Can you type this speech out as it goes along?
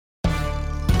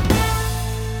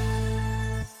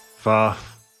Far.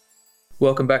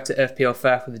 Welcome back to FPL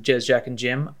Faff with Jez, Jack and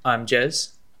Jim. I'm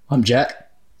Jez. I'm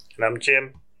Jack. And I'm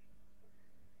Jim.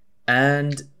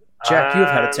 And Jack, you've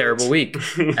had a terrible week.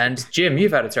 And Jim,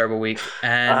 you've had a terrible week.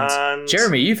 And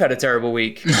Jeremy, you've had a terrible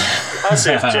week. As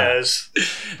if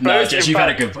Jez. No, Jez, you've had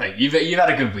a good week. You've had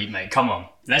a good week, mate. Come on.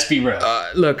 Let's be real.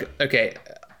 Look, okay.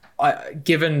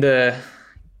 Given the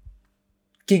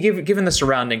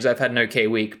surroundings, I've had an okay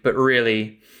week, but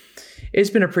really, it's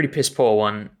been a pretty piss poor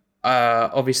one.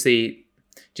 Obviously,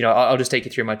 I'll just take you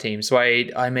through my team. So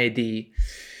I made the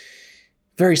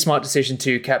very smart decision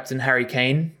to captain Harry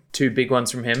Kane. 2 big ones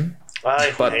from him.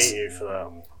 I hate you for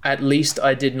that. At least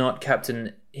I did not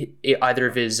captain either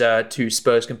of his 2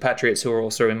 Spurs compatriots who are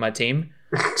also in my team.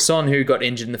 Son, who got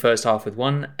injured in the first half with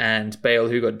 1, and Bale,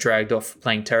 who got dragged off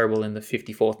playing terrible in the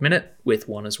 54th minute with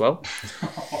 1 as well.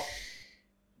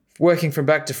 Working from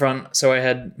back to front, so I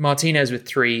had Martinez with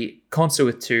 3, Konsa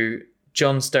with 2,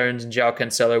 John Stones and João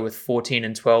Cancelo with 14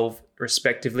 and 12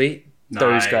 respectively. Nice.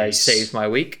 Those guys saved my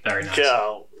week. Very nice.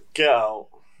 Get out.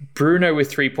 Bruno with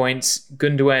 3 points.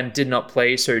 Gundogan did not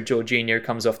play, so Jorginho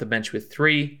comes off the bench with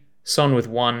 3. Son with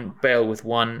 1. Bale with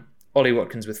 1. Ollie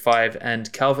Watkins with 5. And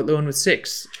Calvert-Lewin with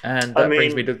 6. And that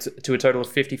brings me to a total of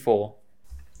 54.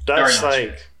 That's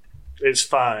it's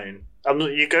fine.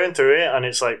 You're going through it and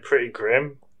it's like pretty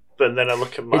grim. But then I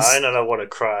look at mine and I want to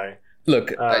cry.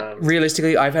 Look,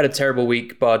 realistically, I've had a terrible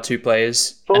week, bar 2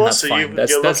 players, but and also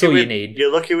that's fine. That's all you need.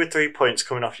 You're lucky with 3 points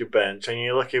coming off your bench, and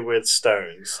you're lucky with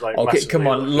Stones. Okay, come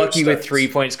on, lucky with 3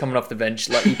 points coming off the bench.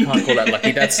 Like, you can't call that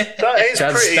lucky. That's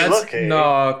pretty lucky.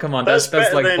 No, come on, that's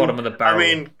like bottom of the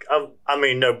barrel. I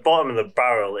mean, no, bottom of the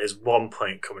barrel is 1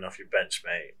 point coming off your bench,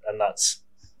 mate, and that's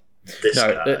this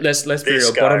guy. Let's be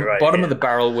real. Bottom of the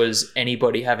barrel was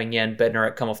anybody having Jan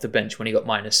Bednarik come off the bench when he got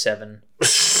 -7.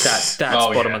 That's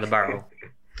bottom of the barrel.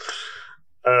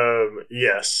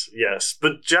 Yes.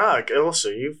 But Jack, also,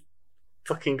 you've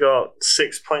fucking got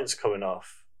 6 points coming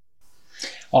off.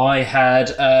 I had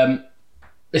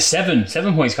 7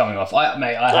 points coming off. I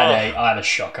had a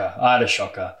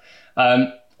shocker.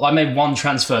 I made 1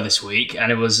 transfer this week,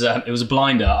 and it was a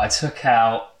blinder. I took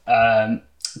out.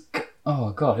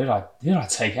 Oh god, who did I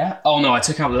take out? Oh no, I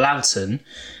took out Loughton,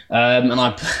 and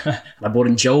I bought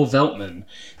in Joel Veltman.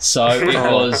 So it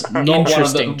was not one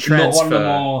of the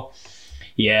more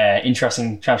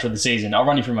interesting transfer of the season. I'll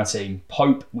run you through my team.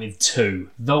 Pope with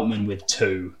 2, Veltman with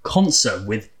 2, Konsa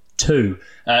with 2,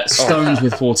 Stones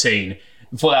with 14.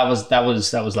 I thought that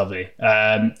was lovely.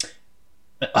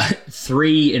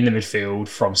 3 in the midfield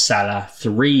from Salah,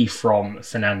 3 from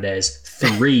Fernandes,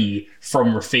 3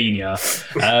 from Rafinha,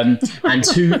 and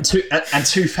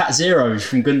two fat zeros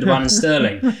from Gundogan and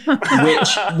Sterling,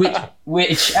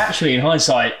 which actually in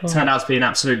hindsight turned out to be an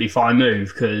absolutely fine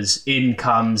move, because in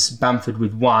comes Bamford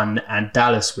with 1 and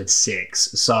Dallas with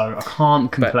 6. So I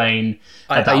can't complain.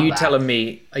 Are you telling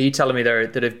me though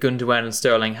that if Gundogan and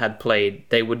Sterling had played,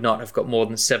 they would not have got more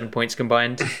than 7 points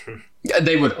combined?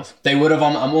 They would have.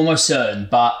 I'm almost certain.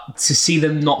 But to see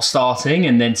them not starting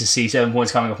and then to see 7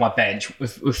 points coming off my bench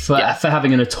for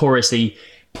having a notoriously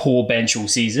poor bench all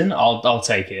season, I'll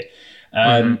take it.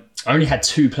 I only had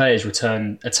 2 players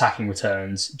return attacking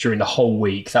returns during the whole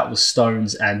week. That was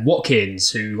Stones and Watkins,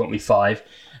 who got me 5,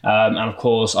 and of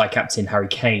course I captained Harry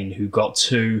Kane, who got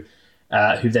 2.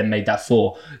 Who then made that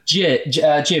 4.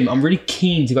 Jim, I'm really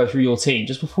keen to go through your team.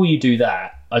 Just before you do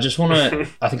that, I just want to,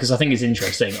 because I think it's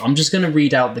interesting, I'm just going to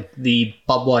read out the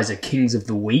Budweiser Kings of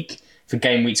the Week for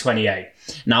game week 28.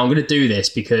 Now, I'm going to do this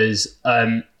because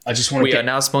I just want to are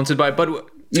now sponsored by Budweiser.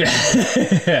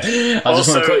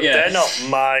 They're not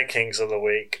my Kings of the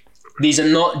Week. These are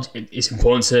not. It's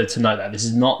important to note that this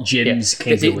is not Jim's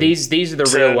Kings of the Week. These are the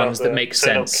real ones that make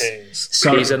sense.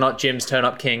 So these are not Jim's Turn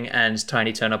Up King and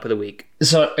Tiny Turn Up of the Week.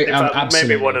 So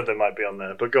maybe one of them might be on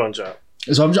there, but go on, Jack.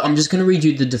 So I'm just going to read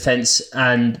you the defence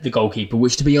and the goalkeeper,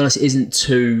 which to be honest isn't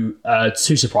too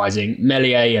surprising.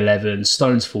 Meslier 11,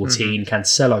 Stones 14,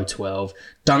 Cancelo 12,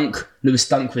 Lewis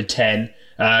Dunk with 10.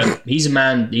 He's a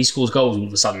man. He scores goals all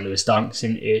of a sudden. Lewis Dunk.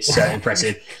 It's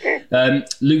impressive.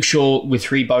 Luke Shaw with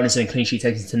 3 bonus and a clean sheet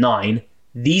takes it to 9.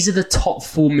 These are the top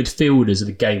 4 midfielders of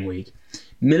the game week: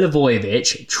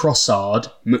 Milivojevic, Trossard,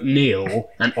 McNeil,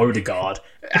 and Odegaard.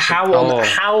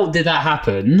 How did that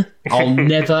happen? I'll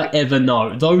never ever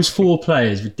know. Those 4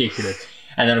 players, ridiculous.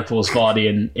 And then of course Vardy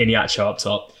and Iniacho up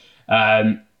top.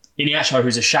 Iniacho,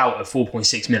 who's a shout at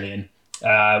 4.6 million.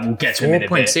 We'll get to him in a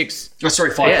bit. 4.6. Oh, sorry,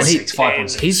 5.6.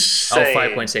 5.6. He's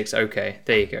 5.6. Okay,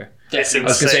 there you go. I was going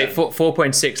to say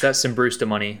 4.6. That's some Brewster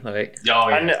money. Like,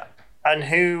 and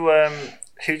who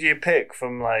do you pick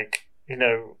from, like,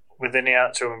 with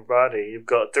Iheanacho and Brady, you've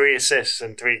got 3 assists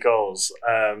and 3 goals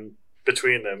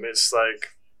between them. It's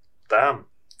like, damn,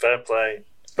 fair play.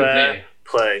 Fair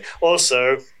play.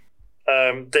 Also,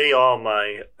 they are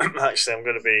my... Actually, I'm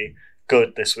going to be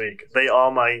good this week. They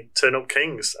are my turn-up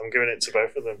kings. I'm giving it to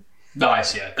both of them.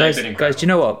 Nice, yeah. Guys, do you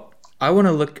know what? I want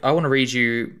to read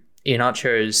you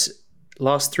Iheanacho's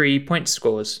last 3 point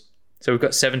scores. So we've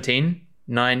got 17,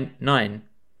 9, 9.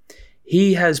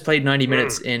 He has played 90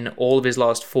 minutes in all of his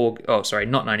last 4... Oh, sorry,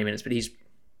 not 90 minutes, but he's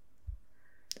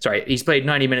played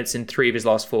 90 minutes in 3 of his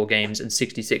last 4 games and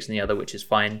 66 in the other, which is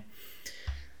fine.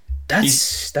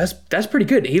 That's pretty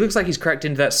good. He looks like he's cracked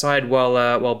into that side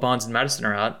while Barnes and Maddison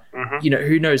are out. Mm-hmm.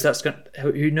 Who knows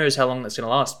how long that's going to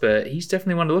last, but he's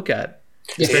definitely one to look at,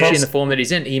 especially in the form that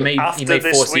he's in. He may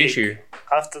force the issue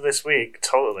after this week.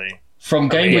 Totally. From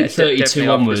game week 32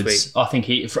 onwards, I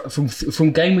think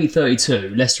from game week 32,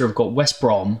 Leicester have got West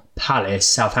Brom, Palace,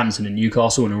 Southampton, and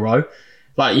Newcastle in a row.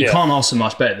 Like you can't ask for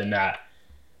much better than that.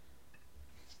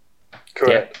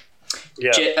 Correct.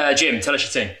 Yeah. Jim, tell us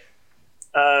your team.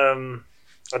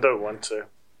 I don't want to.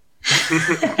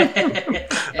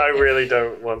 I really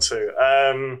don't want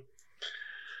to.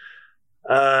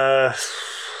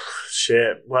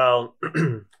 Shit. Well,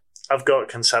 I've got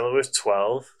Cancelo with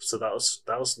 12, so that was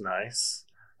nice.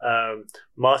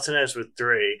 Martinez with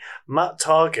 3, Matt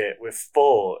Target with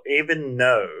 4, even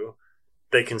though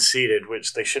they conceded,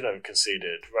 which they should have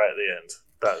conceded right at the end.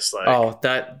 That's like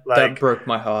that broke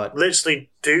my heart. Literally,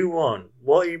 do one.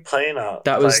 What are you playing at?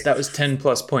 That was 10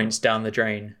 plus points down the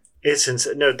drain. It's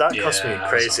insane. No, that cost me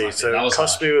crazy. So it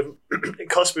cost me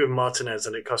with Martinez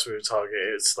and it cost me with Target.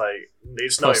 It's like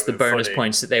it's not even the bonus funny.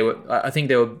 points that they were. I think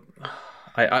they were.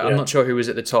 I'm not sure who was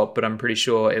at the top, but I'm pretty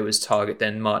sure it was Target,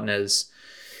 then Martinez,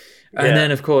 and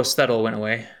then of course that all went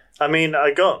away. I mean,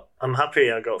 I'm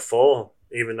happy I got 4.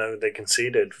 Even though they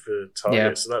conceded for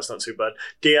Target, so that's not too bad.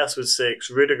 Diaz was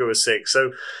 6, Rudiger was 6.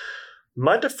 So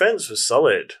my defense was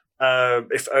solid.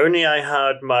 If only I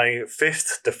had my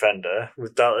 5th defender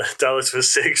with Dallas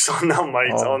was 6 on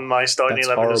my starting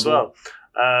 11 as well.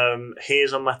 He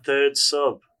is on my 3rd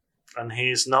sub, and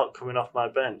he's not coming off my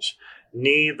bench.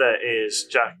 Neither is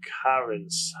Jack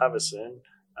Harrison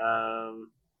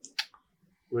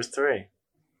with 3.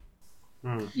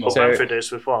 Well, Bamford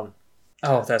is with 1.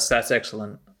 Oh, that's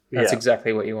excellent. That's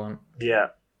exactly what you want. Yeah.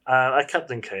 I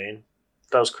captain Kane.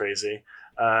 That was crazy.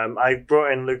 I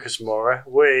brought in Lucas Moura.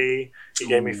 He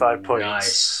gave me 5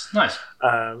 points. Nice.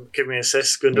 Give me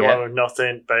assists. Gundogan with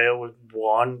nothing. Bale with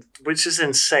 1, which is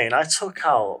insane. I took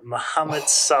out Mohamed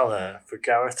Salah for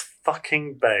Gareth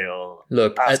fucking Bale.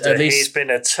 Look, after at least he's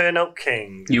been a turn-up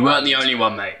king. You weren't the only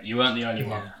one, mate. You weren't the only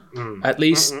one. At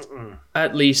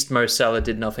least Mo Salah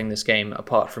did nothing this game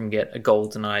apart from get a goal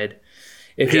denied.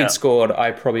 If he'd scored,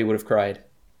 I probably would have cried.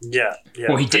 Yeah.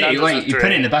 Well, he did. He put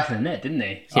it in the back of the net, didn't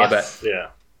he? Yeah, but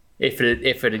if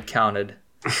it had counted.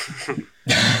 And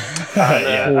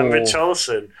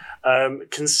Richarlison.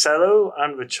 Cancelo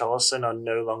and Richarlison are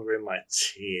no longer in my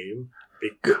team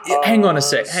because... Hang on a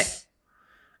sec.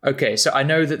 Okay, so I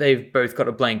know that they've both got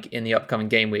a blank in the upcoming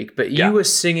game week, but you were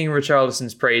singing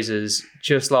Richarlison's praises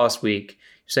just last week,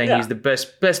 saying he's the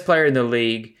best player in the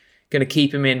league, going to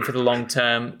keep him in for the long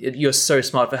term. You're so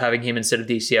smart for having him instead of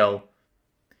DCL.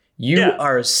 You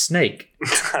are a snake.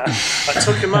 I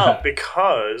took him out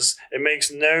because it makes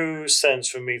no sense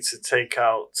for me to take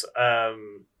out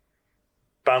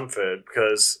Bamford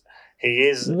because he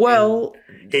is... Well,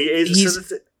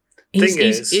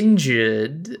 he's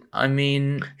injured. I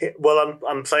mean...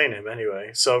 I'm playing him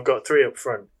anyway, so I've got 3 up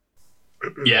front.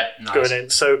 Nice. Going in.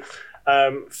 So,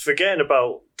 forgetting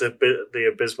about the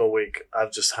abysmal week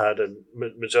I've just had and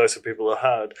majority of people have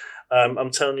had,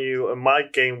 I'm telling you, in my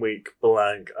game week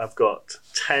blank, I've got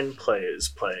 10 players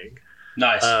playing.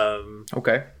 Nice.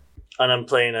 Okay. And I'm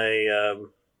playing a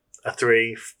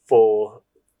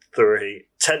 3-4-3.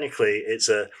 Technically, it's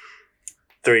a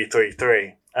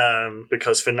 3-3-3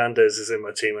 because Fernandez is in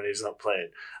my team and he's not playing.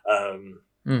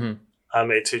 I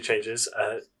made 2 changes.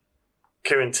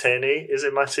 Kieran Tierney is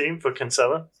in my team for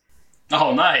Cancelo.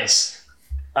 Oh, nice.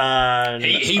 And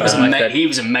he was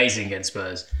amazing against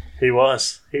Spurs. He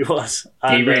was. He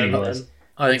really was.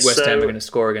 I think West Ham are going to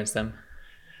score against them.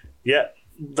 Yeah,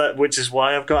 which is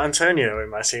why I've got Antonio in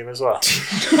my team as well.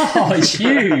 Oh, it's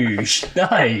huge.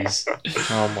 Nice.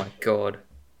 Oh my god.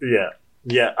 Yeah.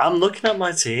 I'm looking at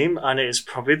my team, and it is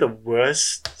probably the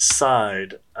worst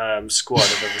squad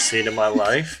I've ever seen in my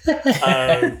life.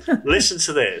 Listen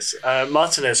to this.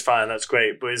 Martinez, fine, that's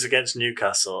great, but it's against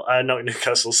Newcastle. Not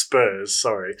Newcastle, Spurs,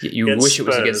 sorry. You wish it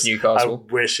was against Newcastle.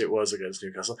 I wish it was against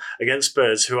Newcastle. Against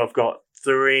Spurs, who I've got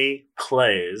three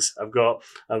players. I've got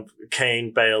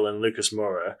Kane, Bale, and Lucas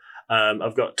Moura.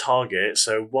 I've got Target.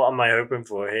 So what am I hoping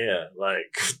for here?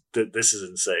 Like, this is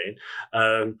insane.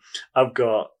 I've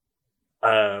got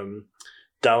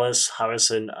Dallas,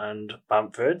 Harrison, and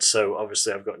Bamford. So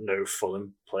obviously I've got no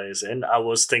Fulham players in. I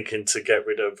was thinking to get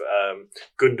rid of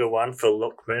Gundogan for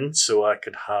Lookman so I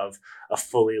could have a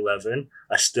full 11.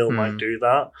 I still might do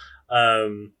that.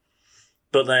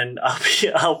 But then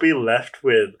I'll be left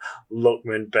with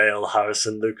Lookman, Bale,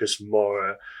 Harrison, Lucas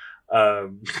Moura.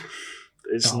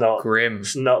 It's not grim.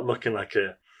 It's not looking like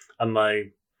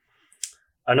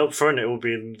and up front it will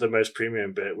be the most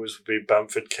premium bit, which would be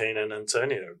Bamford, Kane, and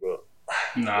Antonio. But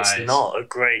nice. It's not a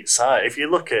great side. If you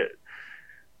look at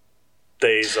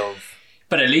days of,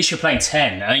 but at least you're playing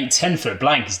 10. I think 10 for a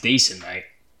blank is decent, mate.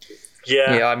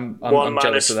 Yeah, I'm -4.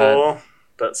 jealous of that.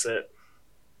 That's it.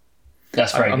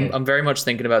 That's very good. I'm very much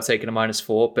thinking about taking a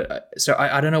 -4, but so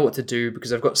I don't know what to do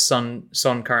because I've got Son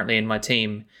currently in my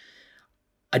team.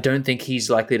 I don't think he's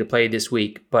likely to play this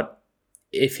week, but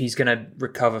if he's going to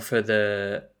recover for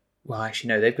actually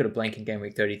no, they've got a blank in game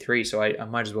week 33, so I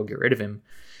might as well get rid of him.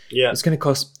 Yeah, it's going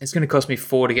to cost me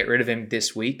 4 to get rid of him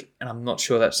this week, and I'm not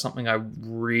sure that's something I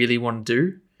really want to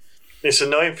do. It's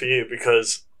annoying for you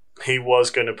because he was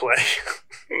going to play.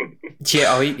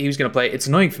 Yeah, he was going to play. It's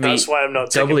annoying for me. That's why I'm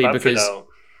not taking Bamford because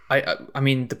out. I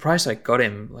mean the price I got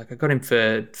him, like I got him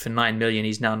for 9 million.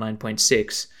 He's now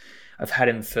 9.6. I've had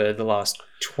him for the last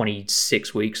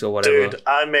 26 weeks or whatever. Dude,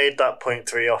 I made that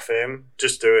 0.3 off him.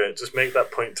 Just do it. Just make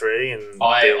that 0.3 and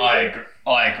I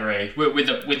agree.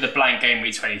 With the blank game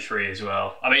week 23 as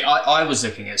well. I mean, I was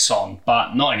looking at Son,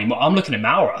 but not anymore. I'm looking at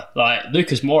Moura. Like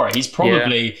Lucas Moura, he's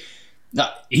probably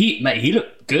he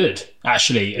looked good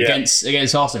actually against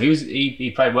Arsenal.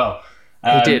 He played well.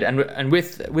 He did, and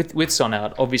with Son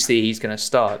out, obviously he's going to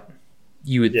start.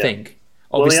 You would think.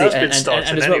 Obviously, well, he has been starting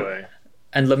and as well, anyway.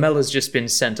 And Lamella's just been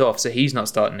sent off, so he's not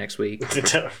starting next week.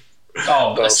 Steven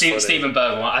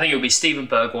Bergwijn. I think it'll be Steven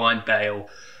Bergwijn, Bale,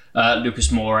 Lucas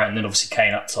Moura, and then obviously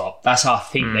Kane up top. That's how I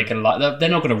think they're going to they're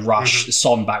not going to rush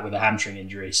Son back with a hamstring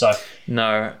injury. So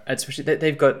no, especially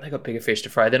they've got bigger fish to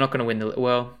fry. They're not going to win the.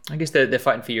 Well, I guess they're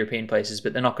fighting for European places,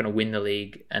 but they're not going to win the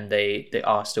league, and they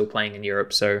are still playing in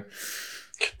Europe. So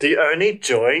the only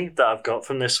joy that I've got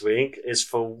from this week is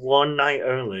for one night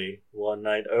only. One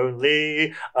night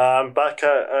only. I'm back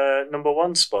at number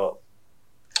 1 spot.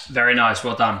 Very nice.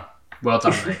 Well done. Well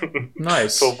done, mate.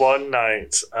 Nice. For one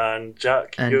night. And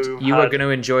Jack, and you are going to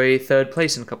enjoy 3rd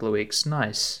place in a couple of weeks.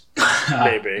 Nice.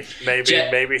 maybe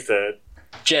third.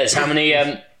 Jez, how many?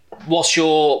 What's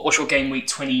your game week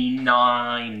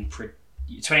 29?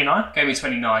 29? Game week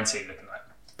 29 team looking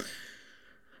like?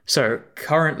 So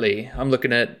currently, I'm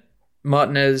looking at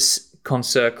Martinez,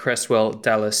 Konsa, Cresswell,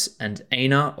 Dallas, and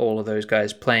Aina. All of those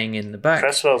guys playing in the back.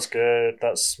 Cresswell's good.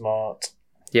 That's smart.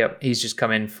 Yep, he's just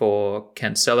come in for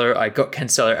Cancelo. I got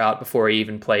Cancelo out before he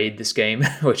even played this game,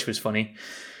 which was funny.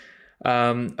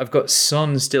 I've got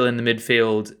Son still in the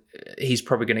midfield. He's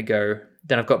probably going to go.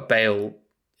 Then I've got Bale,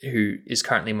 who is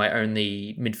currently my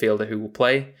only midfielder who will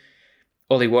play.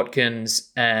 Ollie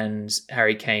Watkins and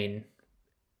Harry Kane.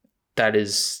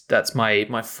 That's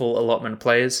my full allotment of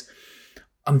players.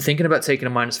 I'm thinking about taking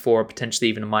a -4, potentially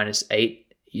even a -8.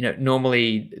 You know,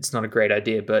 normally it's not a great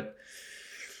idea, but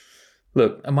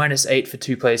look, a -8 for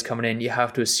 2 players coming in, you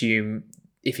have to assume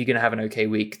if you're going to have an okay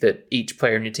week that each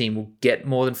player in your team will get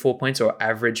more than 4 points or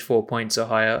average 4 points or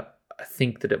higher. I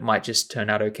think that it might just turn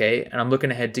out okay. And I'm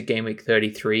looking ahead to game week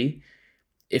 33.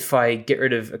 If I get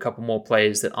rid of a couple more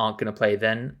players that aren't going to play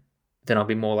then I'll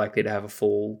be more likely to have a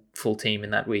full team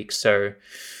in that week. So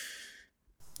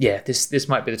yeah, this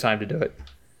might be the time to do it.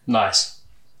 Nice.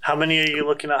 How many are you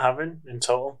looking at having in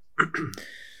total?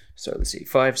 So let's see,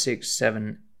 5, 6,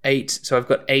 7, 8. So I've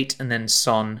got 8 and then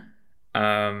Son.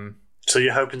 So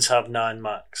you're hoping to have 9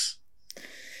 max?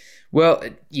 Well,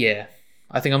 yeah.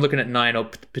 I think I'm looking at 9 or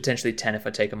potentially 10 if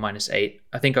I take a -8.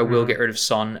 I think I will get rid of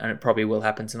Son, and it probably will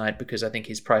happen tonight because I think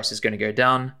his price is going to go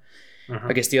down.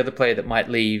 I guess the other player that might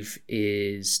leave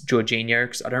is Jorginho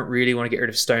because I don't really want to get rid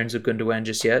of Stones or Gundogan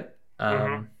just yet.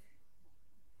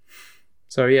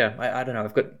 So yeah, I don't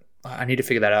know. I need to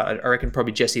figure that out. I reckon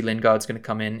probably Jesse Lingard's going to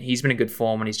come in. He's been in good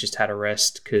form and he's just had a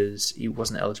rest because he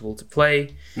wasn't eligible to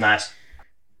play. Nice.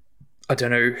 I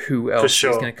don't know who else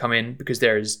is going to come in because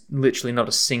there is literally not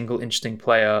a single interesting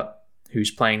player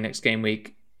who's playing next game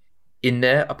week in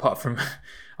there apart from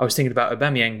I was thinking about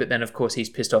Aubameyang, but then of course he's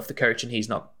pissed off the coach and he's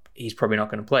probably not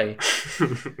going to play.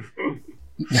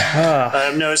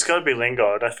 No, it's got to be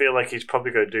Lingard. I feel like he's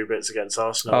probably going to do bits against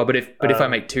Arsenal. Oh, but if I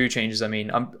make 2 changes, I mean,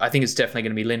 I think it's definitely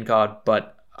going to be Lingard,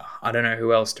 but I don't know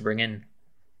who else to bring in.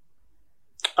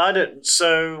 I don't.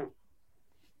 So,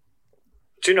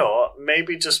 do you know what?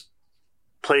 Maybe just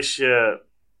place your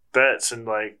bets and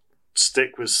like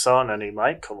stick with Son, and he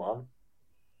might come on.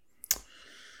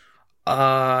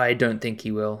 I don't think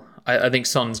he will. I think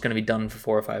Son's going to be done for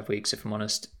 4 or 5 weeks, if I'm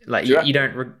honest. Like you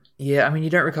don't. You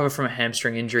don't recover from a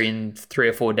hamstring injury in 3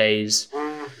 or 4 days.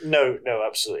 No,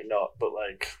 absolutely not. But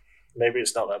like, maybe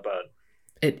it's not that bad.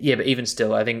 But even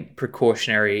still, I think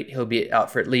precautionary. He'll be out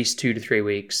for at least 2 to 3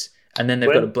 weeks, and then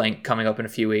they've got a blank coming up in a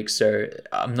few weeks. So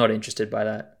I'm not interested by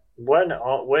that. When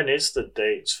is the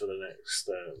dates for the next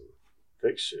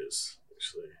fixtures?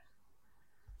 Actually,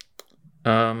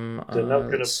 they're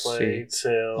not going to play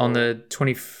till on the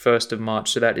 21st of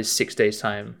March. So that is 6 days'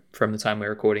 time from the time we're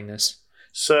recording this.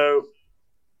 So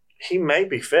he may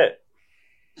be fit.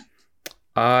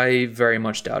 I very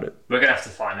much doubt it. We're gonna have to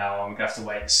find out. I'm gonna have to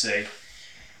wait and see.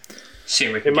 See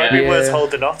if we can It might be worth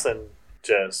holding off then,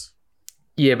 Jez.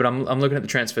 Yeah, but I'm looking at the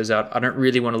transfers out. I don't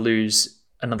really want to lose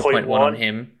another 0.1 on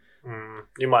him.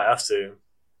 You might have to.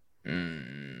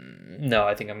 No,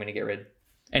 I think I'm going to get rid.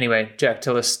 Anyway, Jack,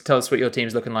 tell us what your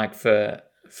team's looking like for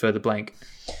the blank.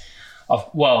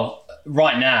 Well,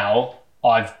 right now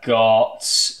I've got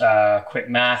quick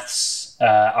maths.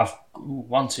 I've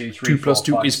 1, 2, 3, 2 4, plus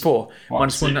 2 5, is 4.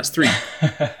 Minus 1, that's 3. I've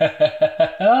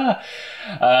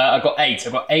got 8.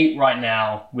 I've got 8 right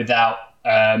now without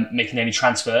making any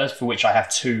transfers, for which I have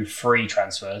 2 free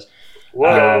transfers.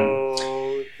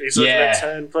 Whoa! He's looking at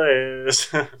 10 players.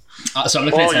 So I'm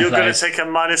looking at 10 players. You're going to take a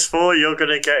 -4. You're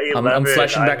going to get 11. I'm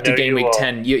flashing back to game week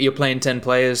 10. You're playing 10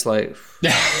 players, like.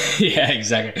 Yeah,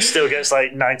 exactly. Still gets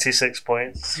like 96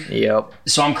 points. Yep.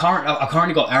 So I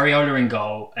currently got Areola in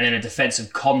goal, and then a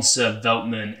defensive Konsa,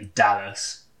 Veltman, and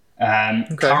Dallas.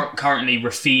 Currently,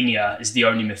 Rafinha is the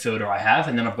only midfielder I have,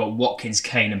 and then I've got Watkins,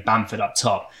 Kane, and Bamford up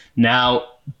top.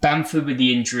 Now, Bamford with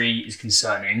the injury is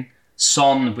concerning.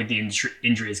 Son with the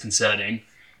injury is concerning.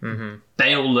 Mm-hmm.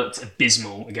 They all looked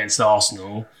abysmal against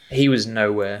Arsenal. He was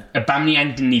nowhere.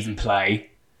 Aubameyang didn't even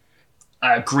play.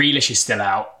 Grealish is still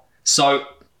out. So,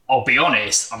 I'll be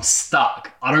honest, I'm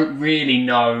stuck. I don't really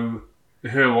know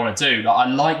who I want to do. Like, I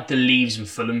like the Leeds and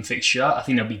Fulham fixture. I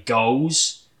think there'll be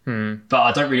goals. But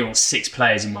I don't really want 6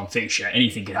 players in one fixture.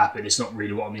 Anything could happen. It's not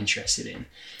really what I'm interested in.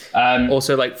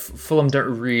 Also, like, Fulham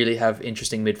don't really have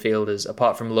interesting midfielders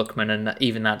apart from Lookman, and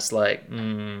even that's like.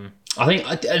 I think,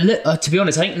 to be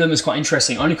honest, I think Lookman's quite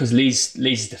interesting only because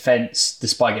Leeds' defence,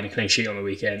 despite getting a clean sheet on the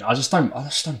weekend, I just don't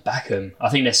back them. I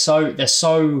think they're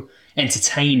so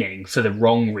entertaining for the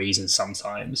wrong reasons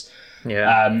sometimes.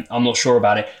 Yeah. I'm not sure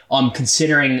about it. I'm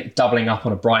considering doubling up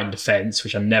on a Brighton defence,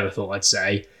 which I never thought I'd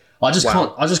say. I just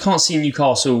can't see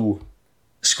Newcastle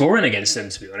scoring against them,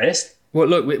 to be honest. Well,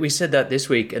 look, we said that this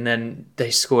week, and then they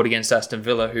scored against Aston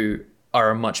Villa, who are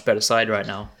a much better side right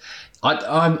now.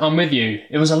 I'm with you.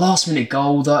 It was a last-minute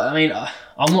goal. I mean,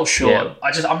 I'm not sure. Yeah.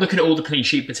 I'm looking at all the clean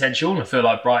sheet potential, and I feel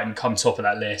like Brighton come top of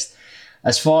that list.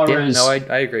 As far as I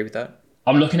agree with that.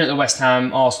 I'm looking at the West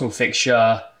Ham Arsenal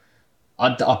fixture.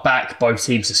 I back both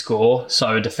teams to score,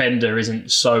 so a defender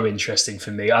isn't so interesting for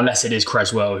me, unless it is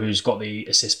Creswell, who's got the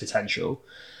assist potential.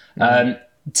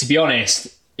 To be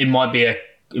honest, it might be a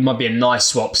nice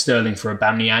swap, Sterling for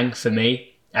Aubameyang for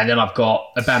me, and then I've got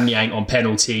Aubameyang on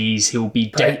penalties. He'll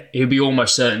be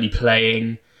almost certainly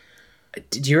playing.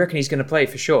 Do you reckon he's going to play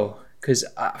for sure? Because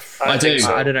I do.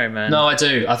 So. I don't know, man. No, I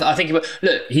do. I think look,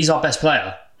 he's our best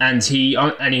player. And he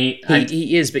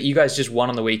is, but you guys just won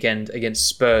on the weekend against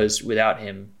Spurs without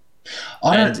him.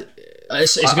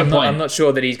 It's a good point. I'm not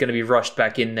sure that he's going to be rushed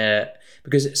back in there,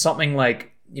 because something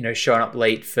like, showing up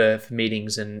late for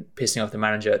meetings and pissing off the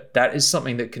manager, that is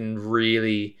something that can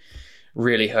really,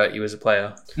 really hurt you as a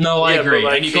player. No, I agree.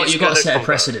 And you got to set a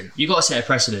precedent. You got to set a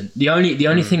precedent. The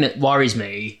only thing that worries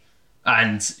me,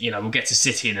 and we'll get to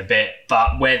City in a bit,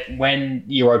 but when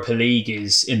Europa League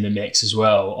is in the mix as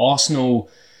well, Arsenal.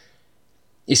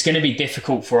 It's going to be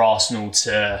difficult for Arsenal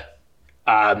to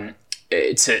get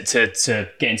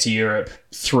into Europe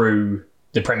through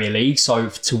the Premier League. So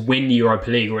to win the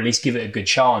Europa League, or at least give it a good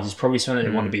chance, is probably something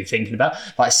they want to be thinking about.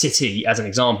 Like City, as an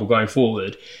example, going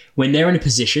forward, when they're in a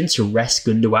position to rest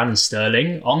Gundogan and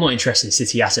Sterling, I'm not interested in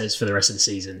City assets for the rest of the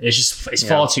season. It's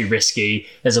far too risky.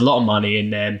 There's a lot of money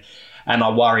in them, and I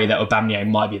worry that Aubameyang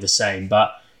might be the same.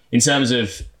 But in terms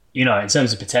of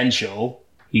potential,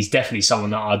 he's definitely someone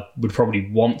that I would probably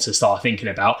want to start thinking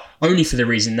about, only for the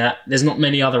reason that there's not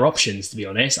many other options, to be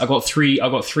honest. I got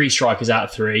three strikers out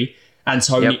of 3.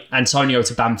 Antonio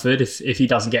to Bamford, if he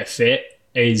doesn't get fit,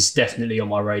 is definitely on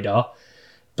my radar.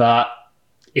 But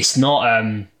it's not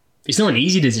an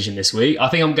easy decision this week. I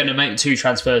think I'm going to make 2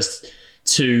 transfers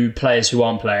 2 players who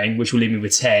aren't playing, which will leave me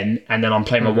with 10, and then I'm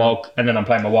playing my wild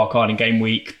card in game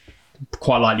week,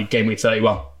 quite likely game week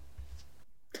 31.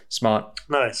 Smart.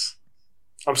 Nice.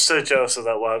 I'm so jealous of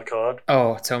that wild card.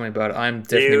 Oh, tell me about it. I'm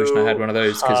definitely wishing I had one of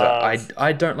those because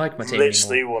I don't like my team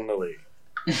literally anymore. won the league.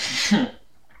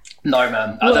 No,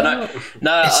 man. I don't know.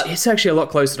 No, it's actually a lot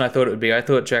closer than I thought it would be. I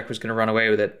thought Jack was going to run away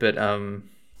with it, but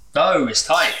no, it's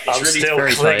tight. It's I'm really still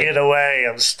very clinging tight. away.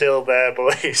 I'm still there,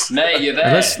 boys. Mate, you're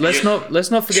there. let's not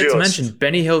forget Just. to mention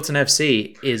Benny Hilton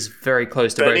FC is very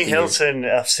close to Benny breaking you. Hilton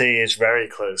FC is very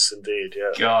close indeed.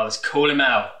 Yeah. God, let's call him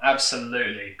out.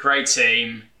 Absolutely. Great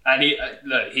team. And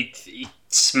he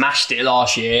smashed it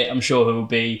last year. I'm sure he'll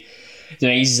be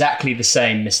doing exactly the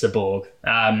same, Mr. Borg.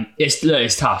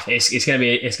 It's tough. It's gonna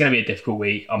be a difficult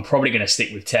week. I'm probably gonna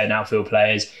stick with 10 outfield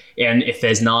players. And if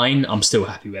there's 9, I'm still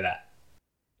happy with that.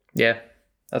 Yeah,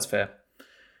 that's fair.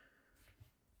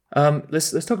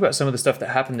 Let's talk about some of the stuff that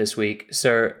happened this week.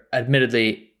 So,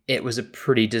 admittedly, it was a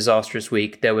pretty disastrous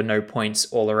week. There were no points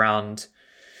all around.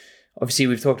 Obviously,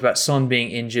 we've talked about Son being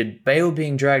injured, Bale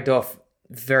being dragged off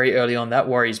very early on. That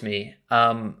worries me.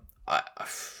 I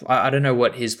don't know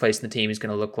what his place in the team is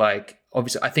going to look like.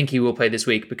 Obviously, I think he will play this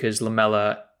week because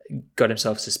Lamela got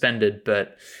himself suspended.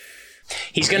 But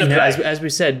he's going to play. As we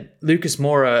said, Lucas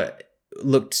Moura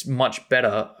looked much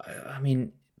better. I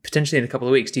mean, potentially in a couple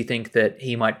of weeks, do you think that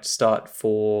he might start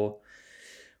for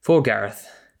Gareth?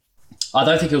 I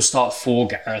don't think he'll start for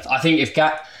Gareth. I think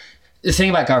the thing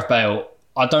about Gareth Bale,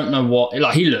 I don't know what,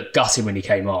 like, he looked gutted when he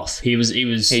came off. He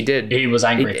did. He was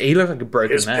angry. He looked like a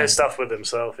broken He was man. pissed off with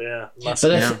himself. Yeah. But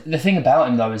the thing about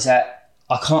him though is that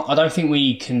I don't think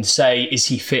we can say is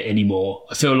he fit anymore.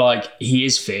 I feel like he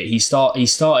is fit. He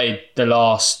started the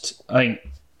last, I think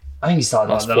he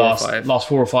started last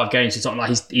 4 or 5 games or something.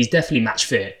 Like he's definitely match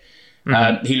fit.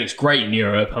 Mm-hmm. He looks great in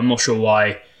Europe. I'm not sure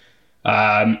why.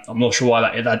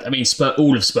 That I mean,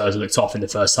 all of Spurs looked off in the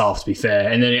first half, to be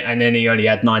fair, and then he only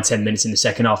had 9-10 minutes in the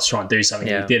second half to try and do something,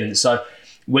 and he didn't. So,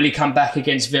 will he come back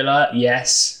against Villa?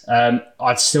 Yes.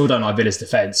 I still don't like Villa's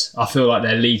defence. I feel like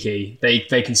they're leaky.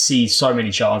 They concede so many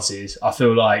chances. I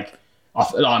feel like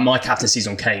my captaincy's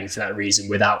on Kane for that reason,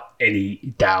 without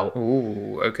any doubt.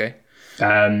 Ooh, okay.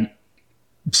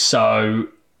 So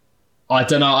I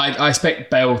don't know. I expect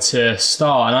Bale to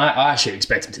start, and I actually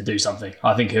expect him to do something.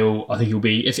 I think he'll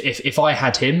be. If I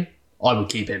had him, I would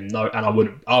keep him. No, and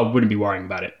I wouldn't be worrying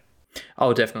about it.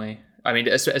 Oh, definitely. I mean,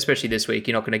 especially this week,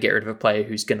 you're not going to get rid of a player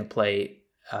who's going to play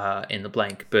in the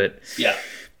blank. But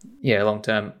yeah, long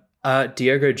term.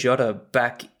 Diogo Jota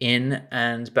back in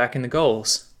the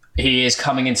goals. He is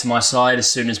coming into my side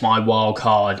as soon as my wild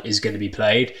card is going to be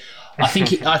played. I think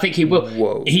he will.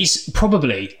 Whoa. He's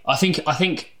probably. I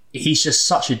think he's just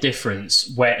such a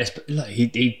difference. Where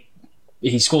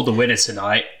he scored the winner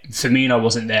tonight. Firmino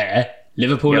wasn't there.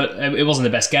 Liverpool. Yep. It wasn't the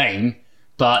best game,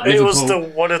 but it Liverpool,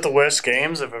 was one of the worst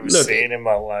games I've ever seen in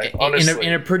my life. Honestly,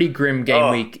 in a pretty grim game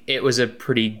week, it was a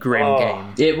pretty grim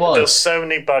game. It was. There's so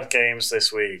many bad games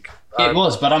this week. It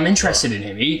was, but I'm interested in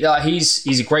him.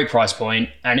 He's a great price point,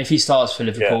 and if he starts for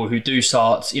Liverpool, who do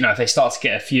start, if they start to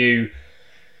get a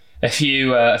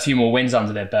few more wins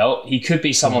under their belt, he could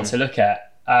be someone to look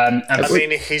at. I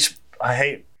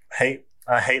hate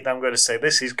that I'm going to say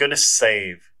this. He's going to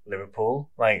save Liverpool.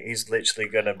 Like, he's literally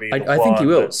going to be. I think he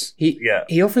will.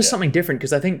 He offers something different,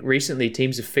 because I think recently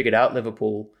teams have figured out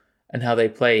Liverpool and how they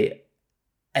play,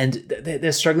 and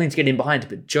they're struggling to get in behind.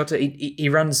 But Jota, he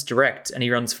runs direct and he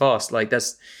runs fast. Like,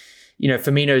 that's,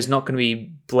 Firmino's not going to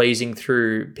be blazing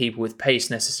through people with pace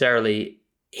necessarily.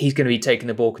 He's going to be taking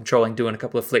the ball, controlling, doing a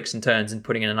couple of flicks and turns, and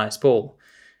putting in a nice ball.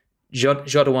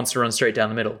 Jota wants to run straight down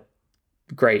the middle.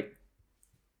 Great.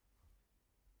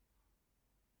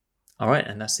 All right,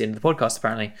 and that's the end of the podcast,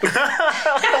 apparently.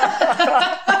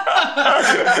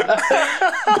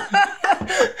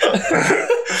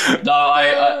 No,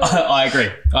 I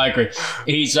agree.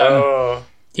 He's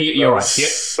you're right.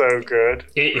 So good.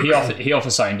 He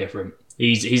offers something different.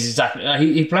 He's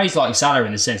exactly. He plays like Salah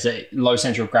in the sense that low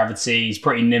central of gravity. He's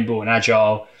pretty nimble and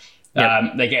agile.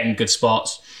 Yep. They get in good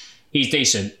spots. He's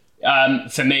decent.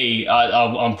 For me,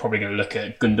 I'm probably going to look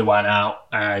at Gundogan out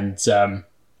and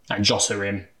Jota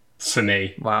in. For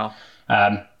me, wow.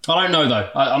 I don't know though.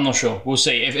 I'm not sure. We'll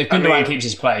see. If Gundogan keeps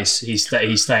his place, he's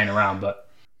staying around. But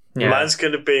mine's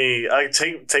going to be. I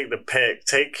take the pick.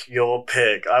 Take your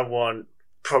pick. I want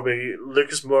probably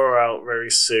Lucas Moura out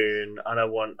very soon, and I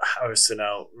want Harrison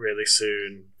out really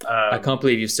soon. I can't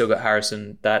believe you've still got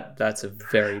Harrison. That's a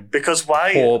very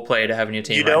why poor player to have in your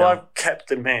team. I've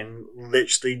kept him in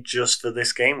literally just for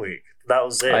this game week. That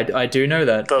was it. I do know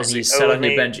that. And he's sat on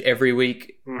your bench every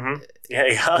week. Mm-hmm. Yeah,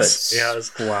 he has. He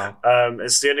has. Wow.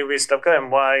 It's the only reason I've got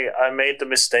him. Why I made the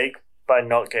mistake by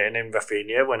not getting in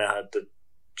Rafinha when I had the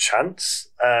chance.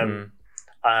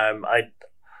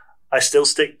 I still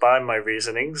stick by my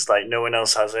reasonings. Like, no one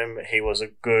else has him. He was a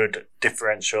good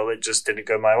differential. It just didn't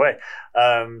go my way.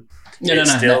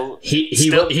 No.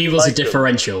 He was a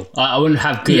differential. I wouldn't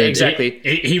have good. Yeah, exactly.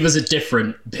 He was a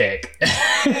different pick.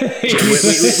 we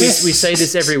say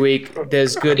this every week.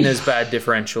 There's good and there's bad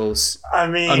differentials. I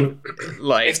mean,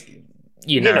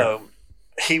 you know,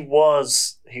 he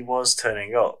was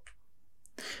turning up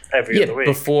every other week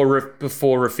before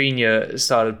Rafinha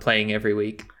started playing every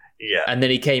week. Yeah. And then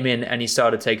he came in and he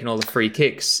started taking all the free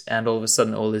kicks, and all of a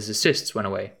sudden all his assists went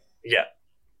away. Yeah.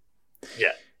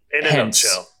 In a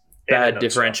nutshell. Bad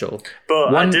differential.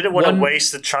 But I didn't want to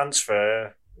waste the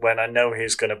transfer when I know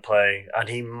he's going to play, and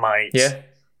he might. Yeah.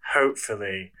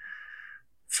 Hopefully,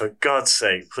 for God's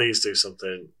sake, please do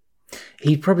something.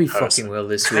 He probably fucking will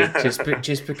this week,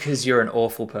 just because you're an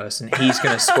awful person. He's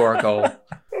going to score a goal.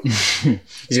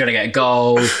 He's going to get a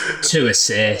goal, 2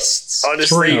 assists,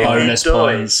 Honestly, 3 bonus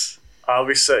points. I'll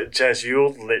be so, Jez,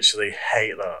 you'll literally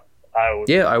hate that. I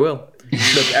will.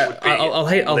 Look, I'll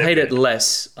hate it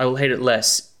less. I will hate it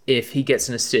less if he gets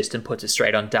an assist and puts it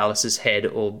straight on Dallas's head,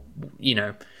 or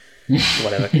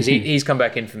whatever, because he's come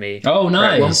back in for me. Oh,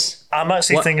 nice. Right, I'm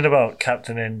actually thinking about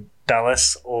captaining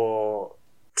Dallas or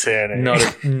Tierney.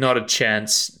 Not a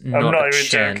chance. I'm not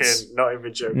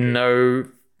even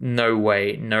joking. No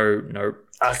way. No.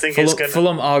 I think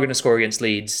Fulham are going to score against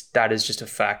Leeds. That is just a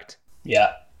fact.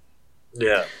 Yeah.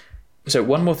 So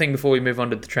one more thing before we move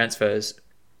on to the transfers.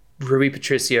 Rui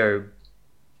Patricio,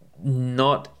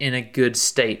 not in a good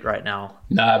state right now.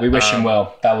 Nah, we wish him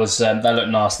well. That looked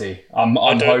nasty. I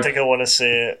don't think I want to see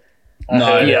it. I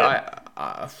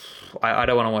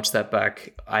don't want to watch that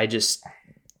back. All that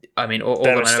I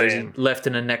know is he left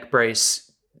in a neck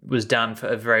brace, was down for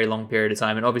a very long period of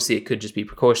time, and obviously it could just be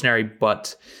precautionary,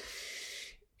 but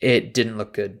it didn't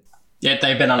look good. Yeah,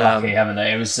 they've been unlucky, haven't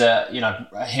they? It was,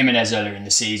 Jimenez earlier in the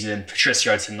season,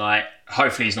 Patricio tonight.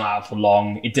 Hopefully he's not out for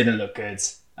long. It didn't look good.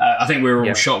 I think we were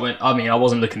all shocked I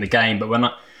wasn't looking at the game, but when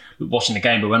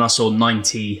I saw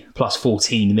 90 plus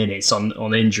 14 minutes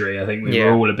on injury, I think we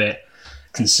were all a bit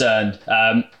concerned.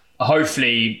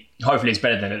 Hopefully it's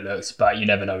better than it looks, but you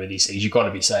never know with these things. You've got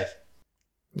to be safe.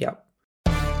 Yeah.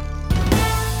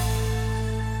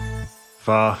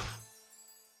 Far.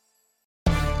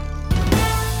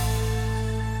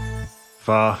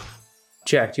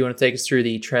 Jack, do you want to take us through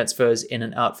the transfers in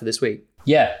and out for this week?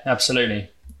 Yeah, absolutely.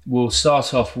 We'll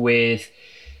start off with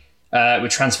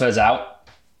transfers out.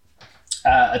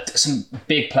 Some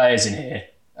big players in here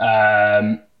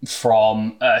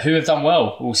from who have done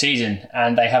well all season,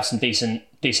 and they have some decent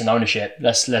ownership.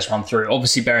 Let's run through.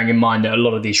 Obviously, bearing in mind that a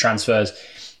lot of these transfers,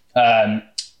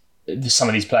 some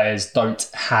of these players don't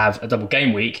have a double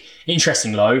game week.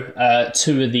 Interesting though,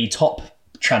 2 of the top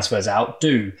transfers out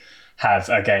do have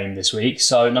a game this week.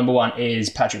 So number 1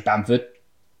 is Patrick Bamford.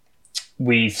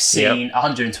 We've seen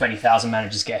 120,000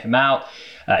 managers get him out.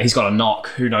 He's got a knock.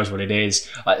 Who knows what it is?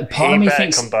 Part of me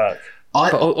thinks come back.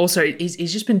 But also,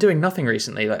 he's just been doing nothing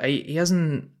recently. Like he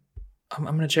hasn't. I'm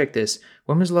going to check this.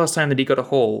 When was the last time that he got a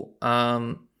haul?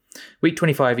 Week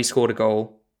 25, he scored a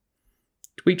goal.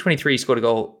 Week 23, he scored a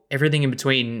goal. Everything in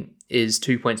between is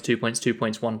 2 points, 2 points, 2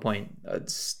 points, 1 point.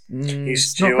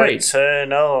 He's due a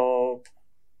turn up.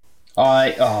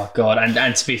 Oh God!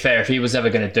 And to be fair, if he was ever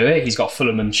going to do it, he's got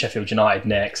Fulham and Sheffield United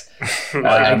next.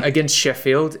 Against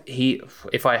Sheffield,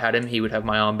 if I had him, he would have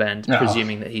my armband,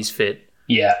 presuming that he's fit.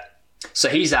 Yeah. So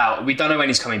he's out. We don't know when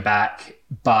he's coming back,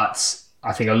 but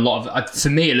I think a lot of, for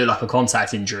me, it looked like a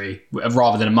contact injury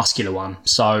rather than a muscular one.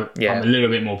 So I'm a little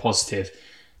bit more positive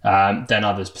than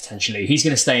others potentially. He's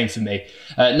going to stay in for me.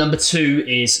 Number 2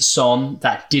 is Son.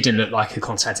 That didn't look like a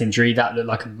contact injury. That looked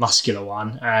like a muscular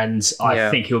one. And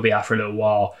I think he'll be out for a little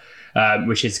while,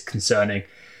 which is concerning.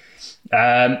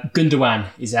 Gundogan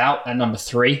is out at number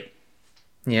 3.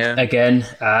 Yeah. Again,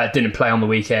 didn't play on the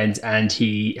weekend and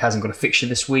he hasn't got a fixture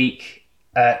this week.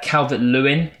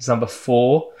 Calvert-Lewin is number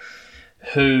 4,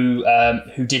 who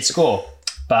did score.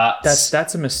 But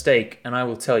that's a mistake, and I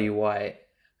will tell you why.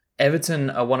 Everton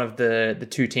are one of the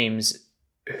 2 teams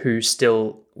who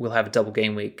still will have a double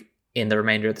game week in the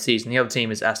remainder of the season. The other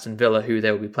team is Aston Villa, who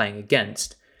they will be playing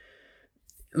against.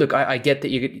 Look, I get that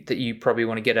you probably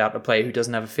want to get out a player who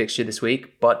doesn't have a fixture this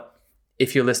week, but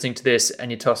if you're listening to this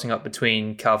and you're tossing up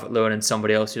between Calvert-Lewin and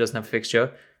somebody else who doesn't have a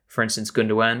fixture, for instance,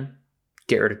 Gundogan,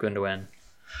 get rid of Gundogan.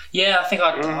 Yeah, I think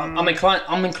I'm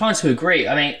inclined to agree.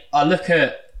 I mean, I look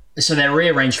at their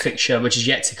rearranged fixture, which is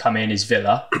yet to come in, is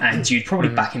Villa, and you'd probably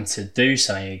back him to do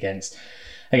something against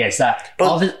against that.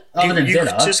 But other than you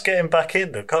Villa, could just get him back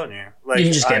in, though, can't you? Like, you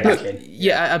can just get him back in.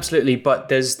 Yeah, absolutely. But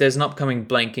there's an upcoming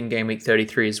blank in game week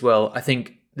 33 as well. I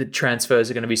think the transfers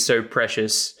are going to be so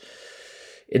precious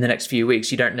in the next few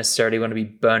weeks. You don't necessarily want to be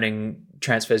burning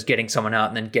transfers, getting someone out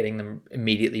and then getting them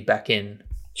immediately back in.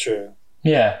 True.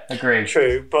 Yeah, agree.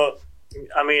 True, but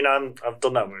I mean, I've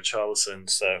done that with Charleston,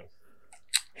 so.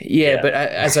 Yeah, but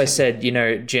as I said,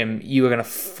 Jim, you are going to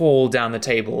fall down the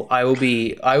table. I will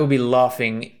be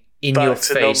laughing in your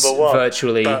face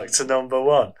virtually. Back to number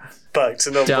one. Down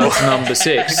to number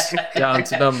six. Down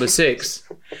to number six.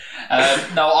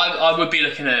 No, I would be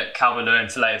looking at Calvert-Lewin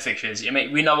for later fixtures. I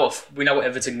mean, we know what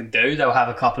Everton can do. They'll have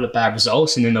a couple of bad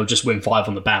results and then they'll just win 5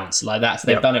 on the bounce. Like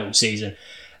they've done it all season.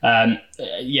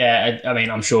 Yeah, I mean,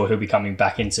 I'm sure he'll be coming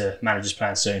back into manager's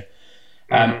plan soon.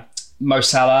 Mo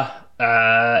Salah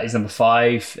is number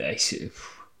 5.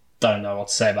 Don't know what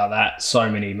to say about that. So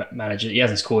many managers. He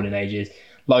hasn't scored in ages.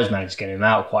 Loads of managers getting him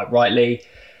out, quite rightly.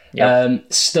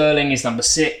 Yep. Sterling is number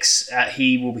 6.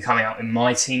 He will be coming out in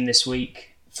my team this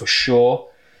week for sure.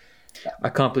 I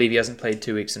can't believe he hasn't played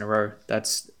 2 weeks in a row.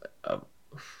 That's I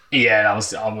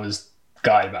was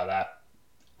gutted about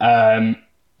that.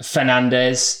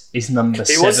 Fernandez is number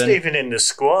 7. He wasn't even in the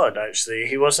squad. Actually,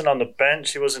 he wasn't on the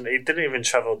bench. He didn't even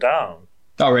travel down.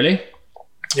 Oh, really?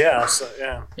 Yeah.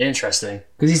 Interesting.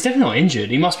 Because he's definitely not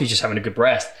injured. He must be just having a good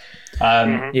rest.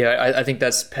 Yeah, I think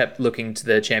that's Pep looking to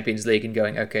the Champions League and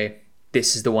going, okay,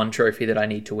 this is the one trophy that I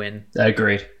need to win.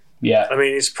 Agreed. Yeah. I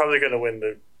mean, he's probably going to win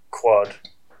the quad.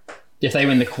 If they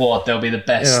win the quad, they'll be the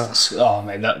best. Yeah. Oh,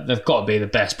 man, they've got to be the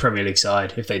best Premier League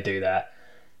side if they do that.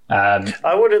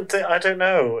 I wouldn't think. I don't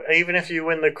know. Even if you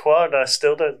win the quad, I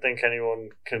still don't think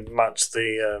anyone can match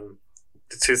the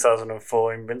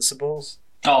 2004 Invincibles.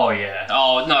 Oh yeah.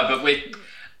 Oh no, but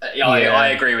I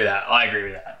agree with that.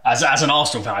 As an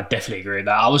Arsenal fan, I definitely agree with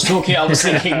that. I was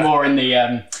thinking more in the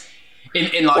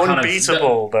in like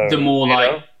unbeatable kind of though. The more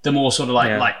like the more sort of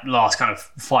like last kind of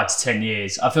 5 to 10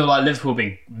 years. I feel like Liverpool have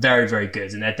been very, very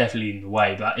good and they're definitely in the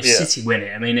way. But if City win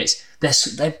it, I mean, it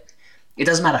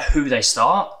doesn't matter who they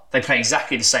start. They play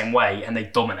exactly the same way and they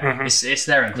dominate. Mm-hmm. It's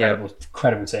their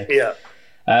incredible team. Yeah.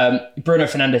 Bruno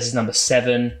Fernandes is number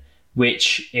 7,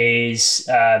 which is.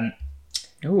 Oh,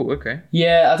 okay.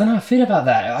 Yeah, I don't know how I feel about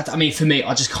that. I mean, for me,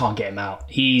 I just can't get him out.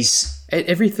 He's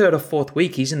every 3rd or 4th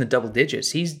week, he's in the double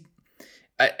digits. He's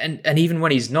and even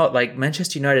when he's not, like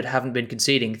Manchester United haven't been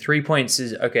conceding. 3 points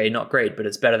is okay, not great, but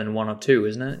it's better than 1 or 2,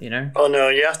 isn't it? You know? Oh no,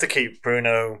 you have to keep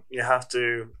Bruno. You have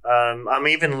to. I'm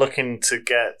even looking to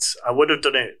get. I would have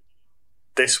done it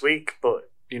this week,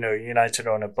 but United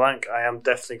are on a blank. I am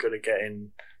definitely going to get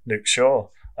in Luke Shaw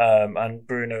and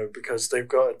Bruno because they've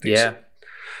got a decent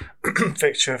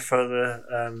fixture for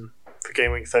the for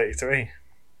game week 33.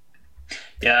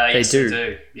 Yeah, they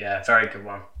do. Yeah, very good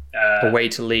one. Away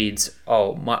to Leeds.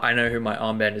 Oh, I know who my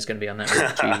armband is going to be on that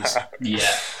week.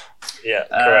 Jeez. Yeah,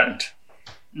 correct.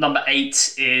 Number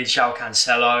 8 is João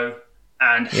Cancelo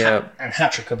and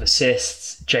hat-trick of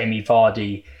assists. Jamie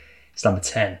Vardy is number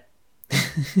 10.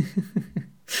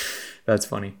 That's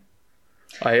funny.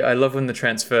 I love when the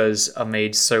transfers are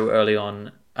made so early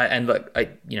on. They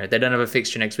don't have a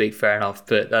fixture next week, fair enough,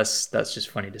 but that's just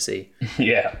funny to see.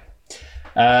 Yeah.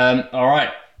 All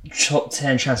right. Top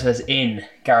 10 transfers in.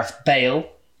 Gareth Bale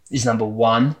is number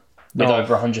 1 with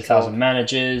over 100,000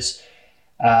 managers.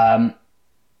 A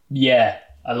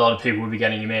lot of people will be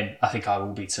getting him in. I think I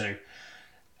will be too.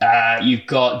 You've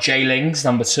got Jay Lings,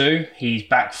 number 2. He's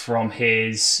back from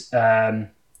his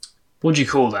what do you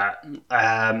call that?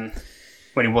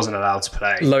 When he wasn't allowed to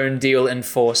play. Loan deal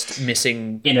enforced,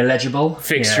 missing ineligible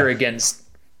fixture against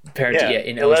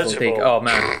ineligible thing. Oh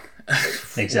man.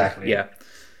 Exactly. Yeah.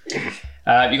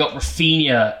 You got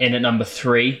Rafinha in at number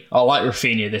 3. I like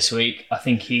Rafinha this week. I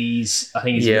think he's a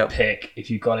good pick if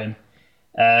you've got him.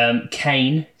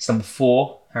 Kane is number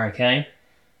 4. Harry Kane.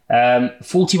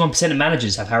 41% of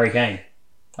managers have Harry Kane.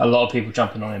 A lot of people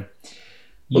jumping on him.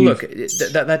 Well, look,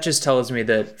 that just tells me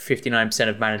that 59%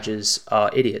 of managers are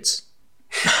idiots.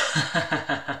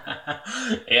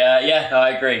 Yeah,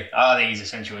 I agree. I think he's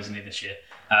essential, isn't he, this year?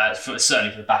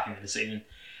 Certainly for the back end of the season.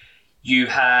 You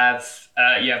have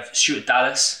Stuart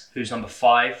Dallas, who's number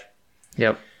 5.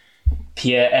 Yep.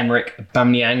 Pierre-Emerick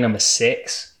Aubameyang, number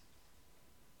 6.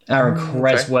 Aaron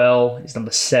Creswell is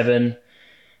number 7.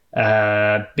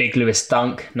 Big Lewis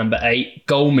Dunk, number 8.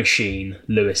 Goal machine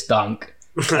Lewis Dunk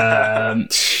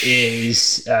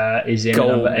is in goal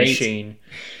number 8. Machine.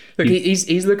 Look,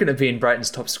 he's looking at being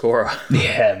Brighton's top scorer.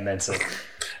 Yeah, mental.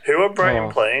 Who are Brighton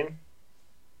playing?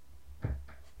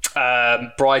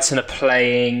 Brighton are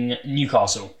playing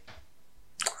Newcastle.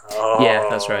 Yeah,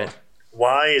 that's right.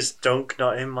 Why is Dunk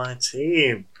not in my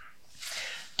team?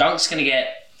 Dunk's going to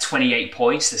get 28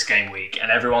 points this game week, and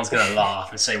everyone's going to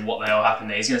laugh and say, what the hell happened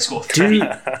there? He's going to score 3.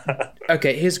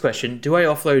 Okay, here's a question. Do I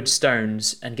offload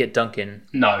Stones and get Duncan?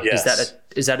 No. Yes.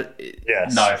 Is that a...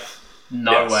 Yes.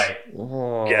 No Yes. way.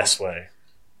 Oh. Yes way.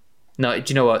 No,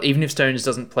 do you know what? Even if Stones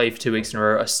doesn't play for 2 weeks in a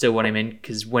row, I still want him in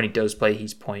because when he does play,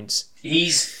 he's points.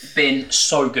 He's been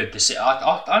so good this year.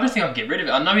 I don't think I can get rid of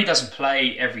it. I know he doesn't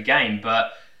play every game,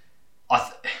 but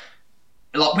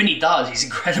like when he does, he's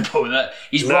incredible. That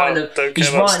he's Don't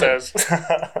come upstairs.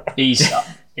 He's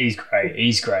great.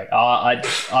 He's great. I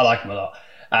like him a lot.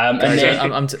 And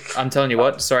then, I'm telling you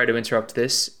what. Sorry to interrupt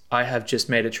this. I have just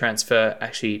made a transfer.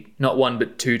 Actually, not one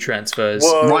but 2 transfers.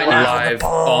 Whoa, right now. Live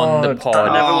on the pod.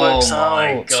 That never works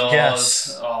my out. god!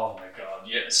 Yes. Oh my god!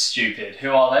 Yeah, stupid.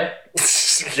 Who are they?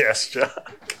 Yes,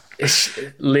 Jack.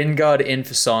 Lingard in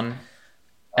for Son,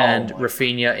 and my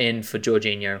Rafinha in for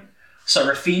Jorginho. So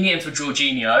Rafinha in for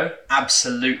Jorginho,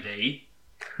 absolutely.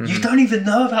 You don't even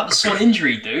know about the Son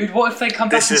injury, dude. What if they come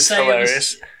back This and is say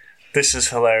hilarious. This is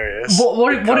hilarious.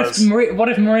 What if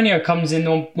Mourinho comes in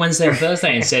on Wednesday and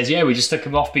Thursday and says, "Yeah, we just took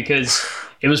him off because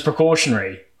it was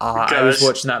precautionary"? I was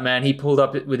watching that, man. He pulled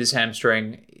up with his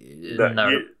hamstring.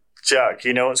 No. Jack,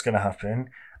 you know what's going to happen?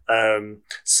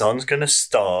 Son's going to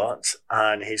start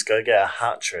and he's going to get a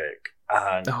hat trick.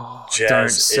 And Jez don't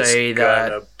say is that.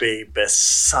 going to be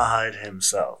beside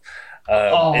himself.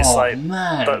 Oh, it's like,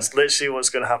 man. that's literally what's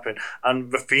going to happen.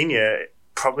 And Rafinha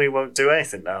probably won't do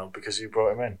anything now because you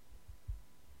brought him in.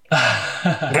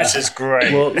 Which is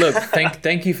great. Well, look,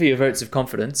 thank you for your votes of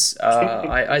confidence.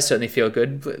 I certainly feel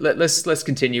good. But let's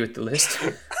continue with the list.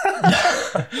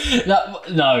 Look,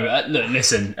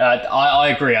 listen. I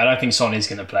agree. I don't think Son is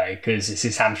going to play because it's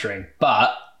his hamstring.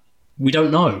 But we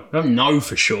don't know. We don't know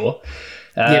for sure.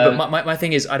 Yeah, but my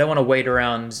thing is, I don't want to wait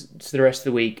around to the rest of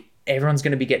the week. Everyone's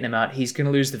going to be getting him out. He's going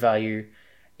to lose the value.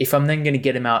 If I'm then going to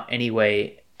get him out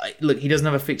anyway, look, he doesn't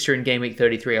have a fixture in game week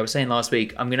 33. I was saying last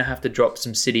week, I'm going to have to drop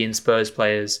some City and Spurs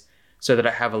players so that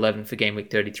I have 11 for game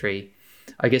week 33.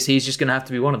 I guess he's just going to have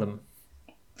to be one of them.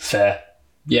 Fair.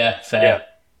 Yeah, fair.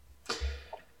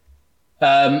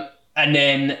 Yeah. And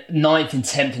then 9th and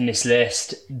 10th in this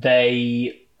list,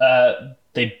 they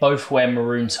both wear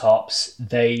maroon tops.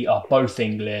 They are both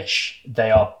English.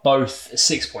 They are both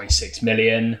 6.6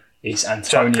 million. It's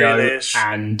Antonio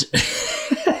and...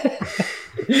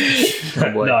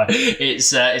 No,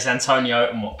 it's Antonio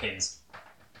and Watkins.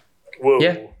 Whoa.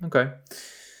 Yeah, okay.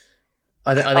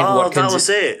 I think Watkins... that was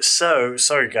it. So,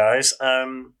 sorry guys.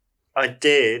 I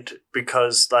did,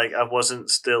 because I wasn't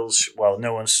still...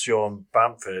 no one's sure on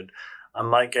Bamford. I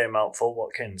might get him out for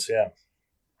Watkins, yeah.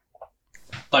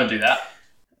 Don't do that.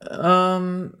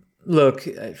 Look,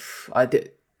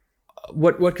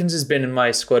 Watkins has been in my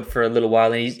squad for a little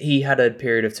while, and he had a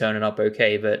period of turning up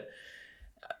okay, but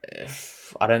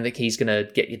I don't think he's gonna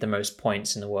get you the most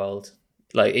points in the world.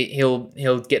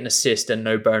 He'll get an assist and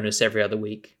no bonus every other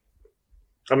week.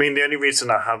 I mean, the only reason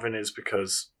I haven't is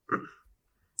because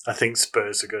I think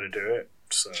Spurs are going to do it.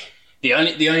 So the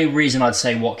only reason I'd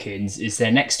say Watkins is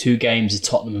their next 2 games are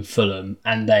Tottenham and Fulham,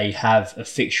 and they have a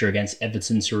fixture against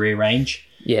Everton to rearrange.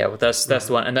 Yeah, well, that's the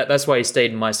one, and that's why he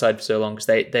stayed in my side for so long, because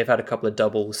they've had a couple of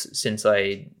doubles since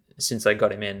I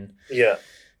got him in. Yeah,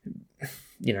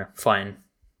 fine.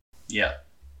 Yeah.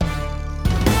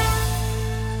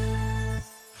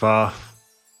 Far.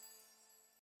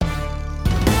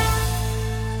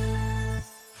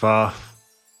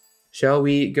 Shall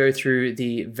we go through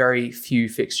the very few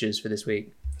fixtures for this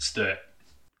week? Let's do it.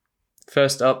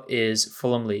 First up is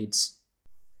Fulham Leeds.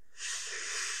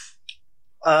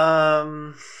 I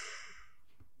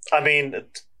mean,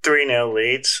 3-0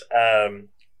 Leeds.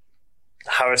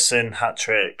 Harrison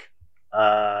hat-trick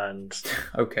and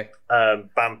Okay.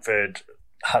 Bamford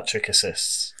hat-trick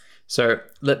assists. So,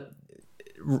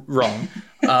 wrong.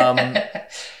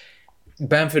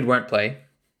 Bamford won't play.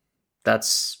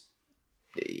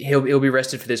 He'll be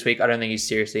rested for this week. I don't think he's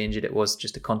seriously injured. It was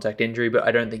just a contact injury, but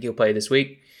I don't think he'll play this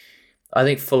week. I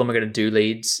think Fulham are going to do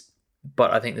Leeds,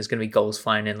 but I think there's going to be goals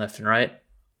flying in left and right.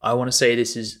 I want to say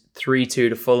this is 3-2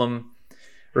 to Fulham.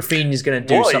 Rafinha is going to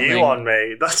do something. What are you on,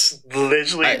 mate? That's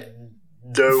literally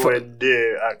nowhere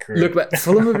near accurate. Look,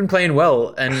 Fulham have been playing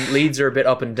well, and Leeds are a bit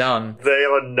up and down. They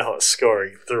are not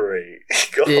scoring 3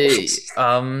 goals.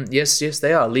 Yes,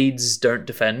 they are. Leeds don't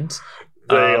defend.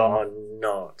 They are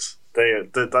not.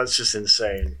 That's just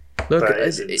insane. Look, that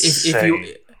is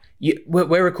insane. if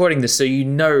we're recording this, so you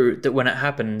know that when it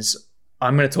happens,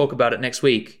 I'm going to talk about it next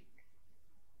week.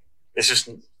 It's just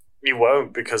you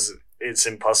won't, because it's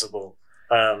impossible.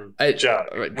 Jack.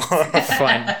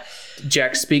 Fine.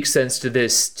 Jack, speak sense to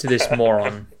this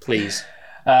moron, please.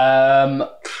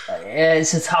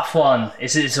 It's a tough one.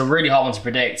 It's a really hard one to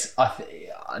predict.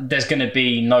 There's going to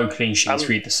be no clean sheets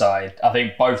for either side. I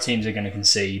think both teams are going to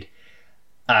concede.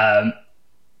 And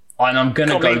I'm going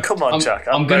to go. Come on, Jack.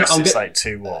 It's like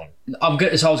 2-1.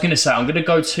 So I was going to say I'm going to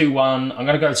go 2-1. I'm going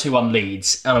to go 2-1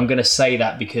 Leeds, and I'm going to say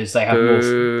that because they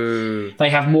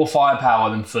have more firepower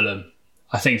than Fulham.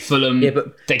 I think Fulham. Yeah,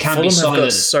 but they can Fulham be solid. have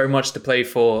got so much to play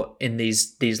for in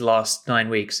these last 9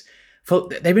 weeks.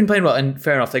 They've been playing well, and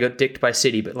fair enough, they got dicked by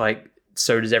City, but like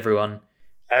so does everyone.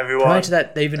 Prior to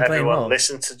that, they've been playing well.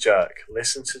 Listen to Jack.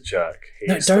 He's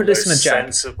don't listen to Jack.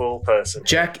 Sensible person.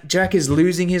 Jack is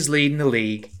losing his lead in the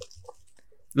league.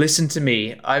 Listen to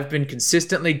me. I've been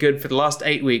consistently good for the last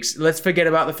 8 weeks. Let's forget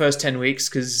about the first 10 weeks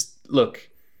because look,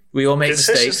 we all make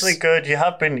mistakes. Consistently good. You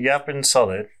have been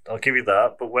solid. I'll give you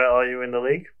that. But where are you in the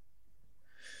league?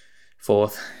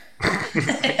 4th.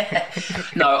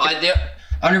 No, the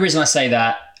only reason I say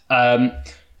that,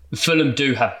 Fulham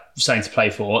do have something to play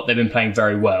for. They've been playing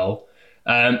very well.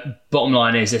 Bottom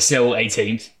line is they're still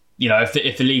 18th. You know,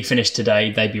 if the league finished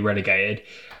today, they'd be relegated.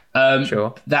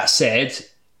 Sure. That said,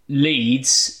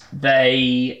 Leeds,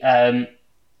 they're not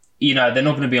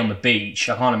going to be on the beach.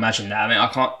 I can't imagine that. I mean,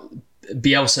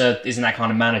 Bielsa isn't that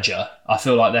kind of manager. I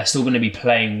feel like they're still going to be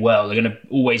playing well. They're going to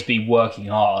always be working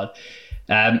hard.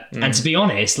 And to be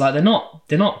honest, like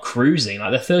they're not cruising.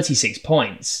 Like they're 36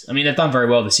 points. I mean, they've done very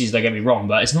well this season. Don't get me wrong,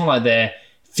 but it's not like they're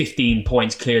 15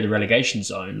 points clear of the relegation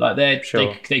zone. Like they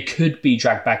could be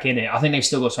dragged back in it. I think they've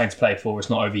still got something to play for. It's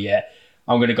not over yet.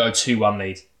 I'm going to go 2-1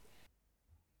 lead.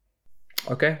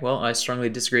 Okay, well, I strongly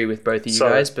disagree with both of you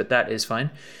guys, but that is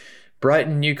fine.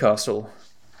 Brighton, Newcastle.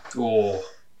 Oh.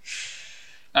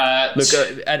 Look,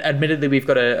 admittedly, we've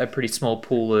got a pretty small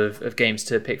pool of games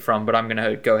to pick from, but I'm going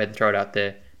to go ahead and throw it out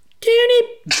there.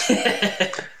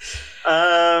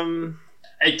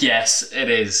 Yes, it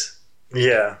is.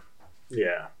 Yeah.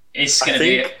 It's going to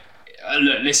be...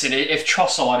 look, listen, if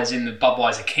Trossard is in the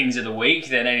Budweiser Kings of the Week,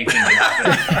 then anything can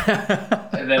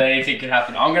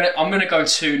happen. I'm gonna go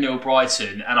 2-0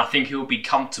 Brighton, and I think he'll be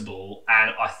comfortable,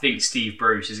 and I think Steve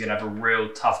Bruce is going to have a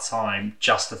real tough time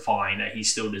justifying that he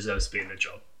still deserves to be in the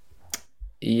job.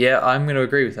 Yeah, I'm going to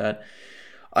agree with that.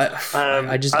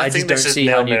 I just don't see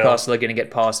how Newcastle are going to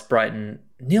get past Brighton.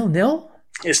 0-0?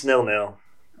 It's 0-0.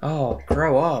 Oh,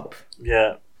 grow up.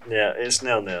 Yeah, it's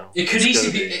 0-0. It could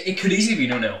easily be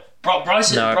 0-0.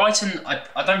 Brighton,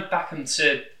 I don't back them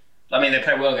to... I mean, they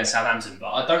play well against Southampton,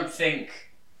 but I don't think...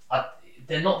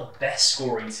 they're not the best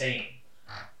scoring team.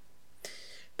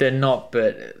 They're not,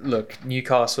 but look,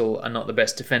 Newcastle are not the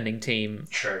best defending team.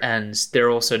 True. And they're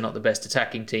also not the best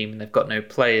attacking team, and they've got no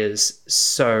players.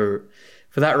 So,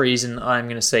 for that reason, I'm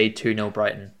going to say 2-0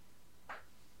 Brighton.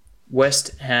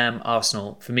 West Ham,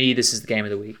 Arsenal. For me, this is the game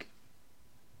of the week.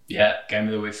 Yeah, game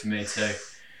of the week for me too.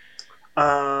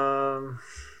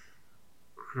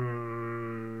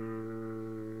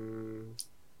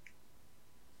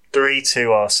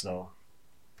 3-2 Arsenal.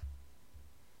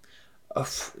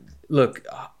 Look,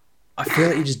 I feel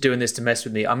like you're just doing this to mess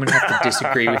with me. I'm going to have to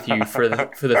disagree with you for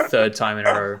the third time in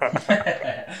a row.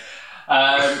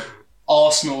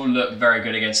 Arsenal look very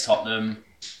good against Tottenham.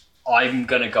 I'm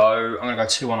going to go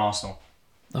 2-1 Arsenal.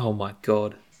 Oh my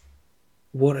God.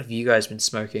 What have you guys been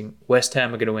smoking? West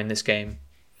Ham are going to win this game.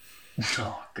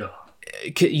 Oh God.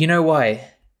 You know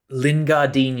why?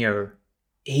 Lingardinho.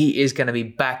 He is going to be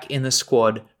back in the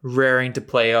squad, raring to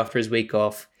play after his week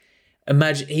off.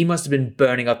 Imagine, he must have been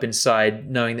burning up inside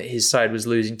knowing that his side was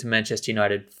losing to Manchester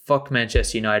United. Fuck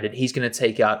Manchester United. He's going to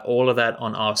take out all of that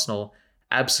on Arsenal.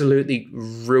 Absolutely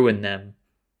ruin them.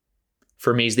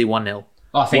 For a measly 1-0.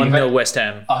 1-0 West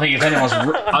Ham. I think if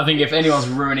anyone's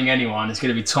ruining anyone, it's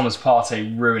going to be Thomas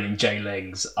Partey ruining Jay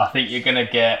Lings. I think he's going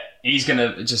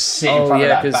to just sit in front of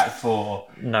that back four.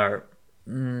 No.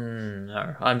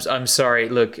 I'm sorry.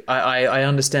 Look, I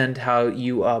understand how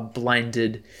you are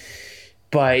blinded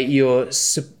by your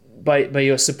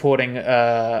supporting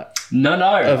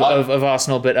of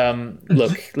Arsenal, but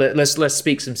look, let's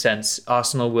speak some sense.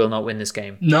 Arsenal will not win this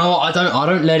game. No, I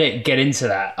don't let it get into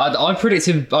that. I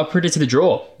predicted a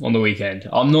draw on the weekend.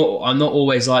 I'm not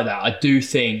always like that. I do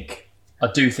think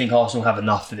Arsenal have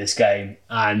enough for this game,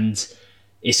 and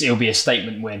it'll be a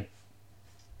statement win.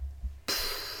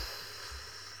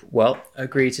 Well,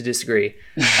 agree to disagree.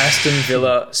 Aston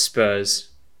Villa, Spurs.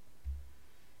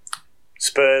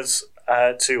 Spurs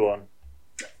 2-1.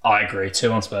 I agree.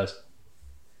 2-1 Spurs.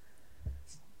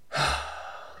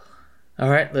 All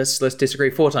right, let's disagree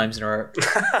 4 times in a row.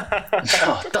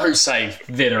 Don't say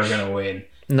Villa are going to win.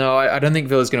 No, I don't think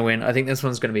Villa's going to win. I think this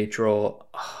one's going to be a draw.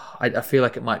 I feel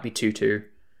like it might be 2-2,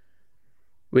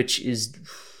 which is...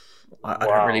 I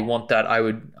don't really want that.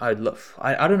 I'd love...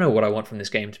 I don't know what I want from this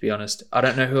game, to be honest. I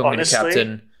don't know who I'm going to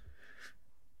captain.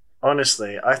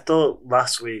 Honestly, I thought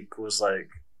last week was like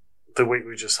the week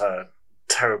we just had.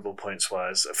 Terrible points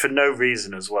wise for no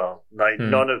reason as well. Like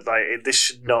none of this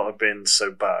should not have been so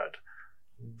bad.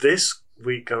 This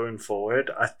week going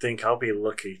forward, I think I'll be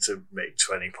lucky to make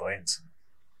 20 points.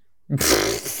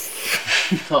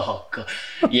 Oh god,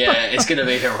 yeah, it's gonna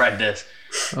be horrendous.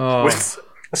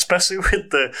 Especially with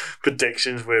the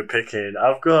predictions we're picking,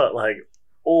 I've got like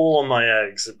all of my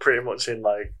eggs are pretty much in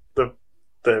like the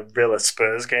Villa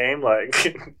Spurs game,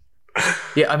 like.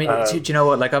 Yeah, I mean, do you know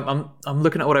what? Like, I'm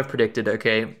looking at what I've predicted.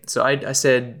 Okay, so I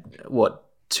said what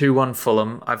 2-1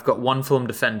 Fulham. I've got one Fulham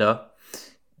defender.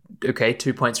 Okay,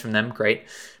 2 points from them. Great.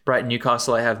 Brighton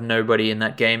Newcastle. I have nobody in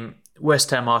that game.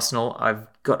 West Ham Arsenal. I've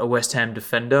got a West Ham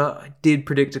defender. I did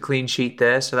predict a clean sheet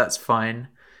there, so that's fine.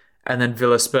 And then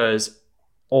Villa Spurs.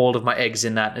 All of my eggs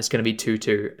in that. It's going to be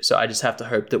 2-2. So I just have to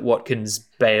hope that Watkins,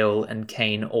 Bale, and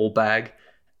Kane all bag,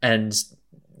 and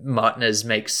Martinez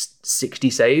makes 60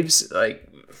 saves. With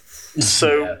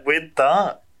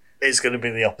that, it's going to be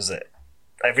the opposite.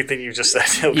 Everything you just said,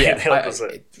 it'll be the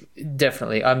opposite.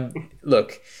 Definitely.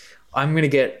 Look, I'm going to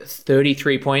get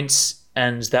 33 points,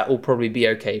 and that will probably be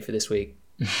okay for this week.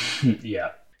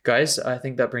 Yeah. Guys, I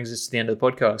think that brings us to the end of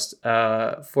the podcast.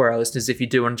 For our listeners, if you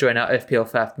do want to join our FPL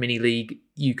FAF mini league,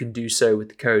 you can do so with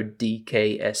the code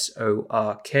DKSORK.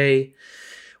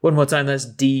 One more time, that's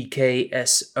DKSORK,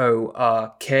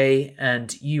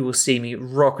 and you will see me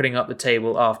rocketing up the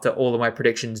table after all of my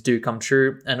predictions do come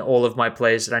true and all of my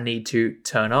players that I need to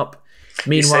turn up.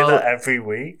 Meanwhile, you say that every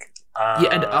week? Yeah,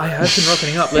 and I have been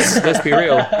rocketing up. Let's be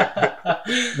real.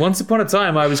 Once upon a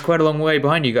time, I was quite a long way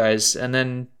behind you guys, and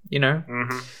then,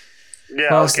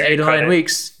 past 8 or 9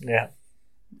 weeks,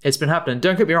 it's been happening.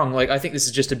 Don't get me wrong. Like, I think this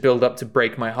is just a build up to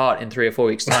break my heart in 3 or 4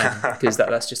 weeks' time, because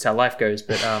that's just how life goes.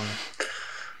 But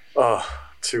oh,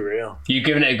 too real. You've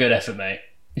given it a good effort, mate.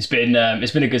 It's been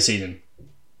a good season.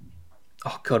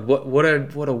 Oh god, what a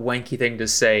wanky thing to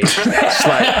say. It's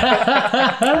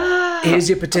like, here's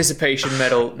your participation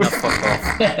medal. No, fuck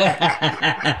off.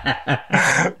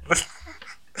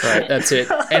 Right, that's it.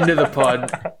 End of the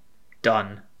pod.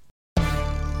 Done.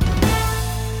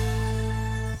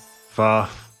 VAR.